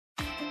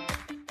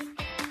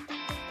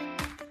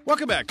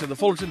Welcome back to the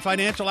Fullerton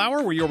Financial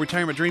Hour, where your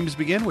retirement dreams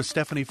begin with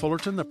Stephanie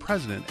Fullerton, the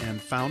president and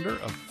founder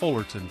of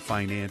Fullerton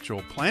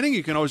Financial Planning.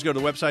 You can always go to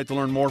the website to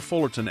learn more.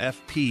 Fullerton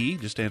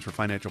FP, just stands for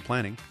financial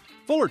planning.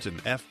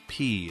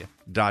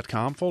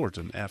 FullertonFP.com,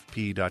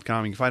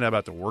 FullertonFP.com. You can find out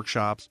about the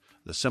workshops,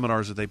 the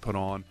seminars that they put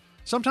on.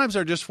 Sometimes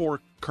they're just for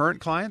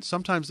current clients.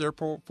 Sometimes they're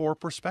for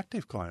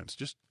prospective clients.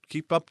 Just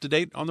keep up to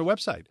date on the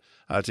website.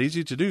 It's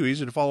easy to do,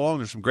 easy to follow along.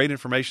 There's some great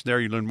information there.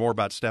 You learn more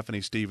about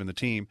Stephanie, Steve, and the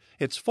team.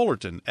 It's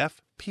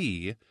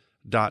FullertonFP.com.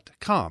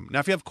 Now,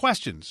 if you have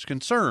questions,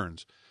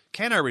 concerns,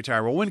 can I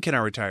retire? Well, when can I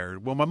retire?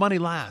 Will my money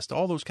last?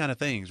 All those kind of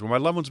things. Will my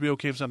loved ones be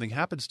okay if something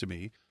happens to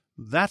me?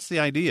 That's the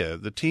idea.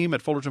 The team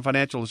at Fullerton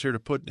Financial is here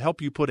to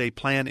help you put a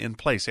plan in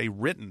place, a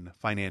written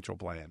financial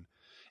plan.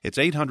 It's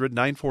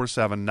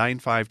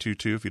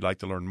 800-947-9522 if you'd like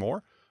to learn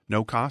more.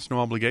 No cost,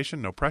 no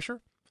obligation, no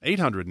pressure.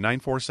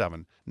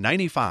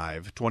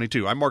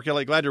 800-947-9522. I'm Mark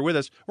Elliott. Glad you're with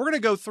us. We're going to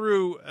go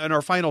through, in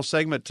our final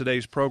segment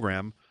today's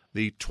program,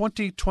 the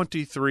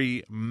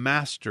 2023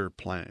 Master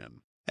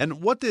Plan.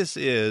 And what this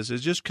is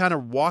just kind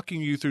of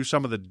walking you through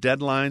some of the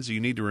deadlines that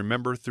you need to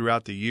remember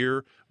throughout the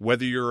year,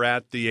 whether you're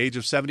at the age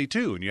of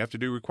 72 and you have to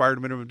do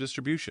required minimum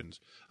distributions.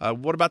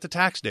 What about the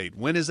tax date?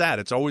 When is that?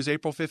 It's always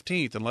April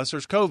 15th, unless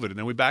there's COVID, and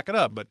then we back it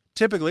up. But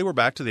typically, we're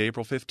back to the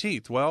April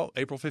 15th. Well,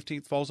 April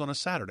 15th falls on a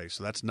Saturday,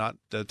 so that's not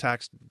the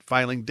tax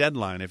filing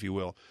deadline, if you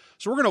will.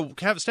 So we're going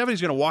to have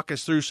Stephanie's going to walk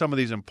us through some of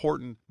these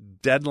important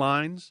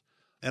deadlines.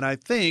 And I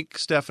think,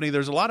 Stephanie,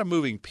 there's a lot of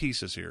moving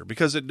pieces here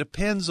because it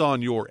depends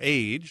on your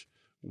age,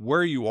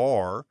 where you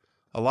are.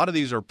 A lot of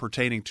these are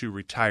pertaining to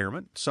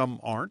retirement. Some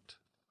aren't.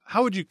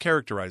 How would you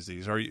characterize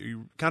these? Are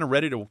you kind of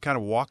ready to kind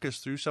of walk us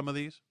through some of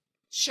these?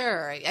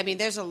 Sure. I mean,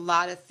 there's a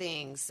lot of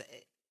things.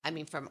 I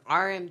mean, from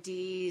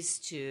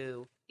RMDs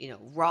to,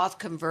 Roth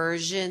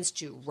conversions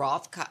to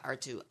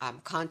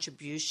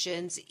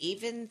contributions,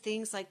 even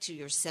things like to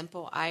your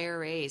simple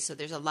IRA. So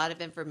there's a lot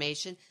of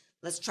information.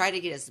 Let's try to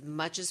get as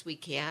much as we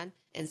can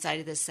inside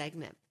of this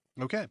segment.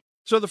 Okay.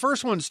 So the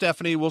first one,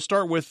 Stephanie, we'll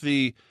start with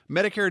the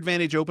Medicare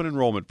Advantage open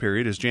enrollment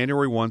period is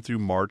January 1 through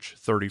March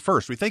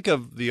 31st. We think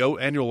of the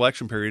annual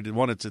election period, the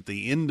one that's at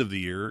the end of the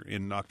year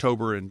in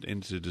October and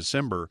into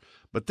December.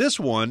 But this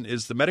one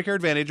is the Medicare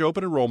Advantage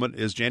open enrollment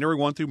is January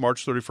 1 through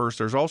March 31st.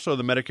 There's also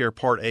the Medicare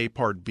Part A,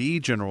 Part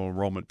B general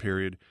enrollment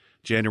period,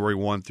 January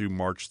 1 through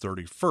March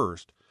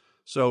 31st.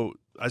 So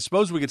I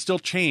suppose we could still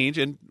change.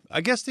 And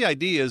I guess the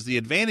idea is the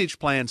Advantage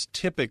plans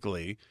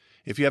typically,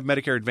 if you have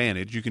Medicare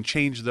Advantage, you can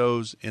change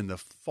those in the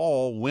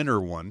fall,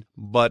 winter one,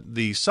 but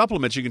the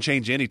supplements you can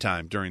change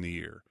anytime during the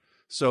year.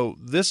 So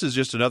this is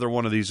just another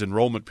one of these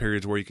enrollment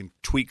periods where you can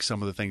tweak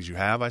some of the things you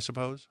have, I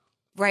suppose.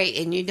 Right.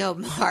 And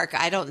Mark,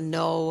 I don't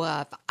know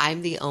if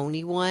I'm the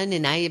only one,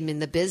 and I am in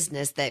the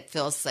business that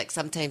feels like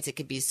sometimes it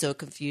can be so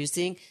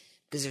confusing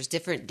because there's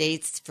different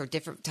dates for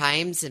different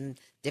times and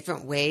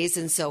different ways.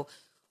 And so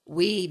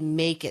we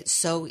make it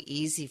so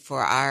easy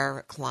for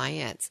our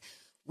clients.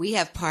 We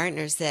have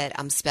partners that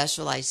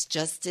specialize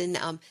just in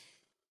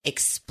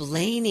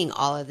explaining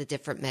all of the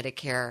different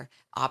Medicare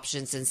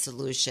options and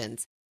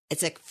solutions.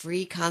 It's a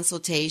free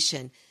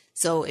consultation.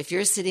 So if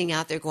you're sitting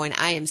out there going,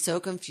 I am so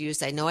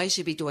confused, I know I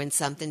should be doing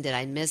something. Did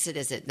I miss it?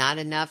 Is it not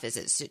enough? Is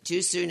it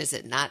too soon? Is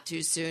it not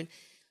too soon?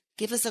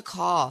 Give us a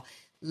call.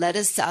 Let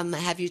us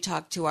have you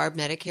talk to our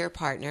Medicare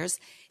partners,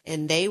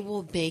 and they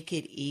will make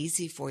it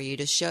easy for you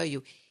to show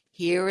you,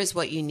 here is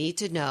what you need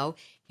to know.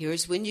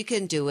 Here's when you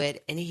can do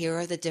it, and here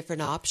are the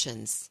different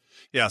options.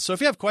 Yeah, so if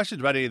you have questions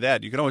about any of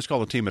that, you can always call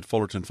the team at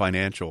Fullerton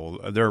Financial.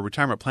 They're a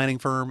retirement planning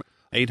firm,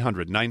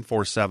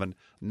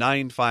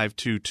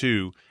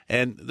 800-947-9522.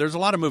 And there's a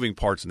lot of moving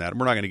parts in that.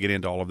 We're not going to get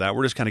into all of that.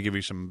 We're just kind of give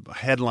you some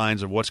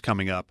headlines of what's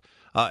coming up.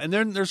 And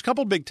then there's a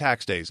couple of big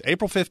tax days,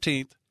 April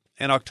 15th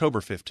and October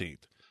 15th.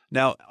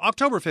 Now,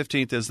 October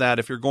 15th is that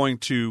if you're going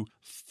to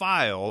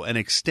file an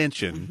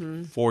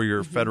extension for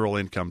your federal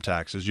income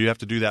taxes, you have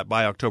to do that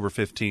by October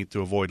 15th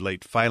to avoid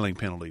late filing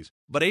penalties.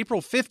 But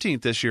April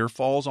 15th this year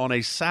falls on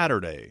a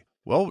Saturday.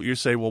 Well, you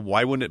say, well,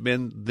 why wouldn't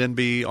it then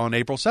be on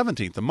April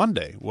 17th, a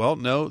Monday? Well,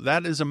 no,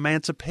 that is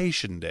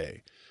Emancipation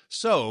Day.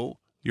 So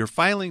your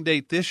filing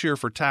date this year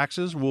for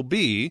taxes will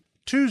be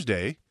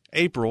Tuesday,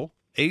 April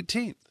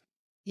 18th.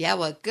 Yeah,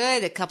 well,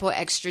 good. A couple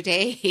extra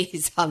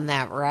days on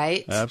that,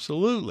 right?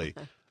 Absolutely.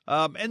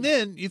 And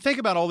then you think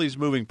about all these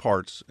moving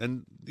parts.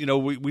 And,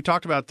 we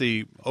talked about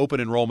the open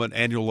enrollment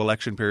annual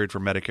election period for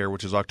Medicare,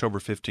 which is October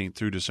 15th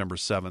through December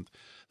 7th.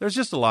 There's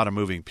just a lot of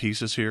moving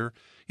pieces here.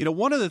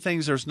 One of the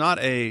things, there's not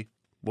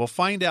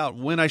find out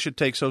when I should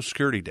take Social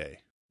Security Day.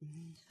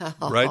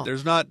 Right?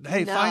 There's not,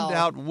 find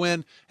out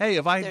when,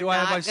 have I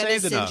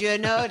saved enough? They're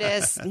not going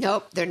to send you a notice.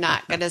 Nope, they're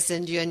not going to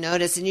send you a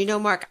notice.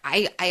 And Mark,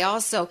 I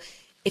also,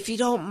 if you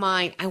don't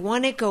mind, I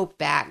want to go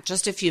back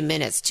just a few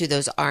minutes to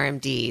those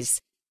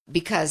RMDs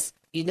because,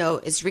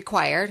 it's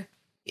required.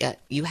 Yeah,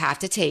 you have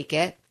to take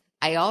it.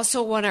 I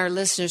also want our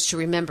listeners to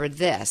remember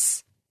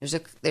this. There's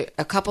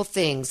a couple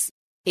things.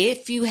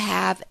 If you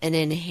have an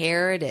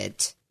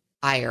inherited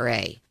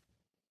IRA,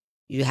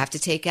 you have to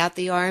take out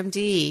the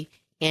RMD.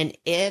 And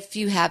if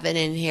you have an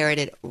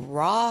inherited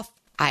Roth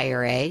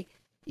IRA,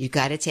 you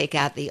got to take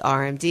out the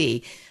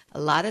RMD. A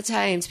lot of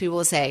times people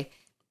will say,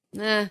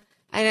 nah,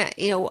 I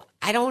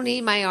don't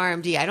need my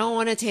RMD. I don't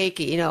want to take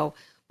it. Well,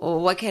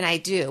 what can I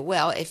do?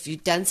 Well, if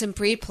you've done some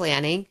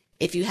pre-planning,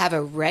 if you have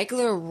a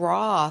regular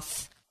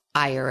Roth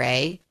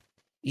IRA,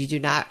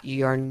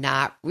 you're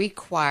not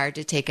required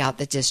to take out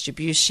the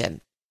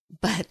distribution.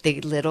 But the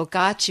little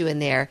got you in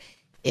there.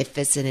 If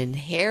it's an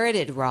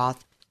inherited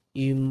Roth,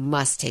 you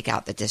must take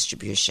out the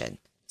distribution.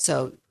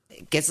 So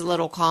it gets a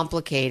little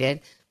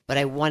complicated, but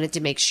I wanted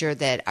to make sure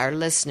that our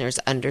listeners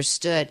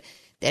understood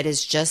that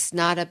it's just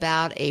not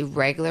about a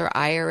regular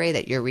IRA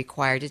that you're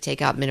required to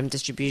take out minimum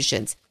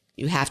distributions.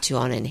 You have to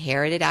on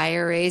inherited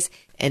IRAs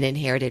and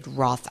inherited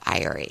Roth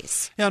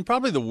IRAs. Yeah, and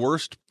probably the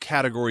worst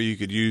category you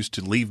could use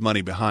to leave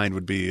money behind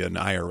would be an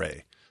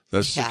IRA.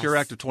 The Secure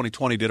Act of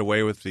 2020 did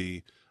away with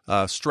the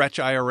stretch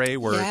IRA,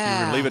 where if you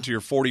were to leave it to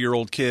your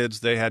 40-year-old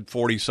kids, they had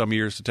 40-some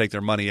years to take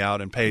their money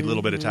out and pay a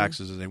little bit of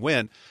taxes as they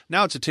went.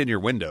 Now it's a 10-year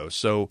window.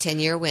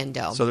 10-year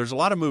window. So there's a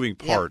lot of moving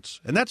parts.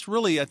 Yep. And that's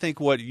really, I think,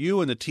 what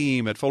you and the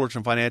team at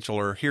Fullerton Financial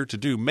are here to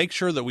do. Make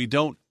sure that we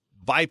don't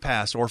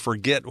bypass or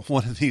forget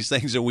one of these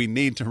things that we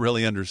need to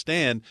really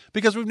understand,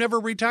 because we've never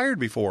retired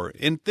before.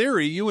 In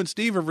theory, you and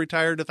Steve have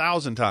retired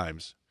 1,000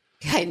 times.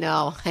 I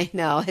know.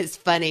 It's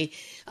funny.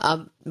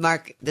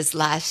 Mark, this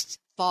last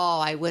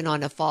fall, I went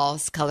on a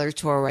falls color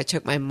tour where I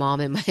took my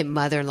mom and my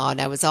mother-in-law,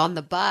 and I was on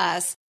the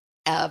bus.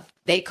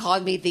 They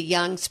called me the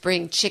young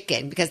spring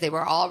chicken because they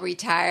were all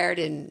retired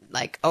and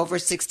like over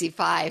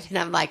 65. And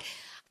I'm like,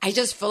 I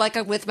just feel like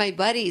I'm with my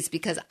buddies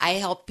because I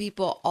help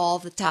people all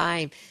the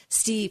time.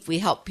 Steve, we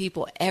help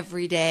people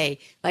every day.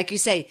 Like you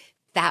say,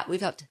 that we've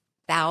helped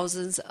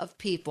thousands of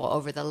people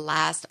over the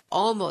last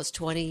almost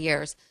 20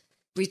 years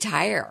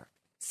retire.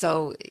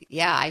 So,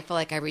 yeah, I feel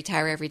like I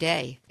retire every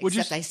day,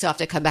 except I still have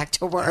to come back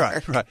to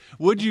work. Right.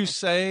 Would you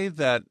say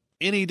that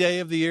any day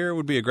of the year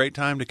would be a great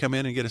time to come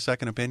in and get a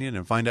second opinion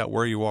and find out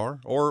where you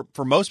are? Or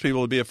for most people,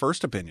 it would be a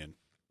first opinion?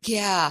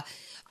 Yeah.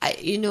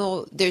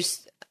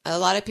 There's a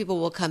lot of people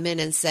will come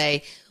in and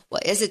say, well,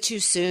 is it too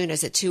soon?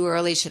 Is it too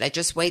early? Should I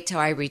just wait till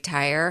I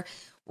retire?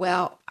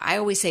 Well, I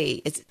always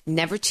say it's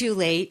never too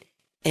late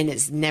and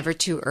it's never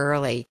too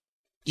early.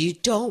 You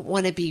don't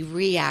want to be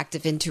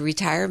reactive into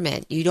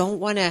retirement. You don't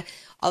want to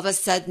all of a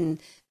sudden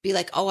be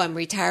like, oh, I'm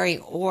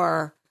retiring.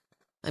 Or,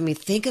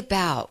 think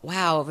about,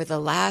 wow, over the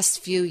last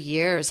few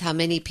years, how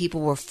many people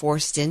were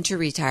forced into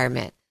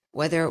retirement,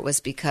 whether it was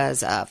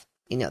because of,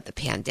 the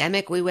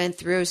pandemic we went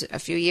through a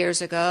few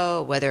years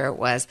ago, whether it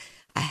was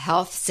a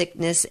health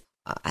sickness,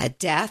 a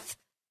death,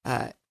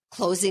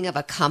 closing of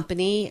a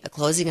company, a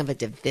closing of a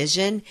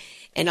division,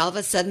 and all of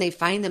a sudden they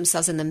find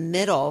themselves in the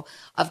middle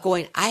of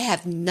going, I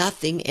have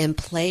nothing in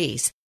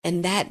place.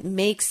 And that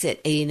makes it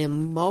an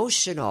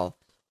emotional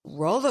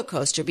roller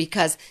coaster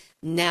because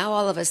now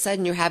all of a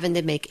sudden you're having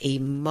to make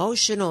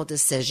emotional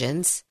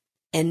decisions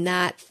and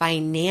not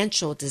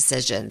financial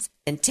decisions.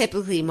 And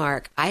typically,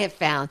 Mark, I have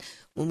found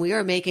when we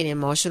are making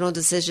emotional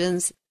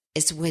decisions,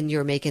 it's when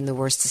you're making the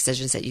worst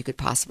decisions that you could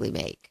possibly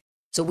make.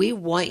 So we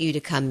want you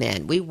to come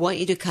in. We want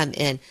you to come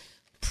in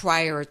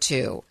prior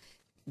to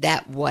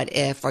that what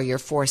if, or you're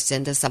forced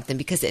into something,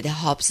 because it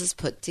helps us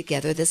put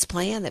together this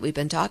plan that we've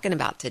been talking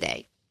about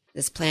today.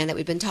 That's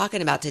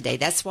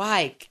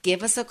why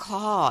give us a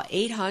call,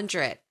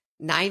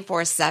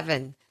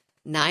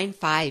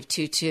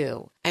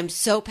 800-947-9522. I'm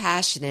so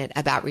passionate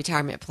about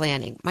retirement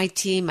planning. My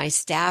team, my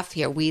staff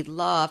here, we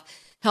love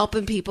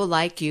helping people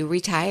like you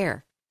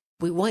retire.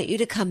 We want you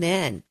to come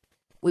in.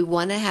 We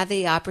want to have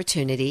the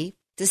opportunity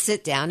to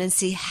sit down and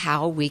see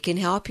how we can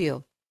help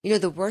you.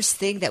 The worst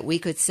thing that we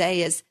could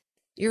say is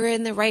you're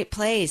in the right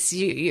place.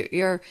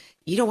 You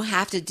don't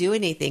have to do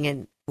anything.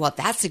 And well,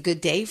 that's a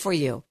good day for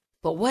you.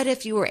 But what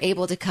if you were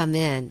able to come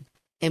in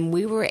and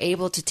we were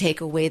able to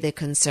take away the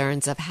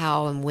concerns of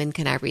how and when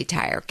can I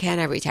retire? Can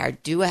I retire?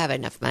 Do I have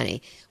enough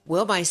money?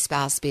 Will my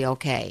spouse be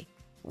okay?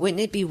 Wouldn't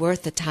it be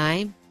worth the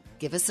time?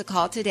 Give us a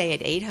call today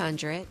at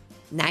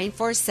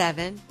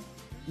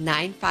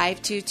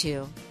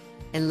 800-947-9522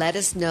 and let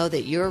us know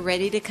that you're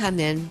ready to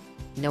come in.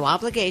 No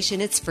obligation,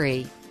 it's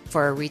free,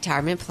 for a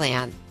retirement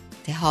plan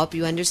to help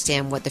you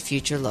understand what the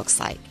future looks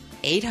like.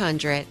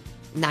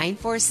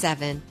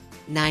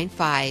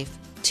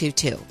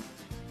 800-947-9522.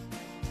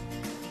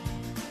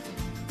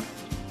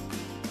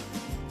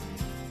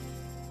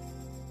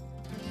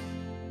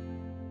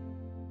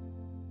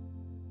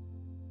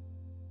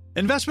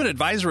 Investment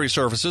advisory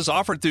services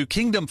offered through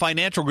Kingdom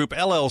Financial Group,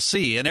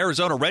 LLC, an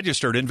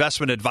Arizona-registered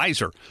investment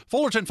advisor.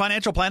 Fullerton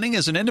Financial Planning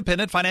is an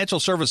independent financial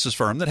services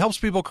firm that helps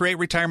people create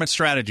retirement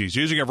strategies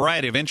using a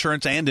variety of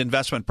insurance and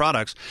investment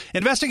products.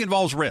 Investing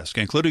involves risk,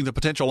 including the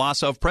potential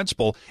loss of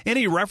principal.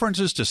 Any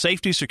references to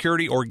safety,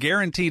 security, or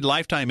guaranteed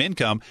lifetime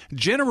income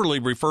generally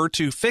refer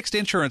to fixed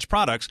insurance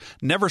products,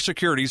 never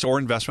securities or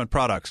investment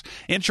products.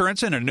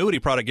 Insurance and annuity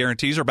product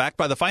guarantees are backed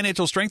by the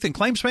financial strength and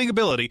claims-paying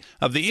ability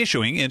of the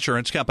issuing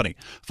insurance company.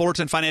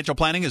 Fullerton Financial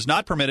Planning is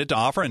not permitted to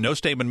offer, and no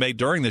statement made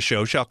during this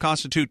show shall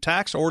constitute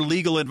tax or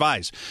legal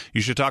advice. You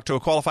should talk to a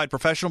qualified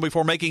professional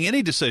before making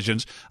any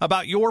decisions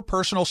about your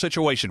personal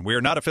situation. We are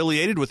not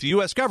affiliated with the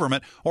U.S.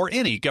 government or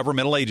any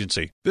governmental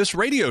agency. This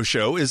radio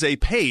show is a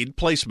paid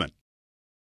placement.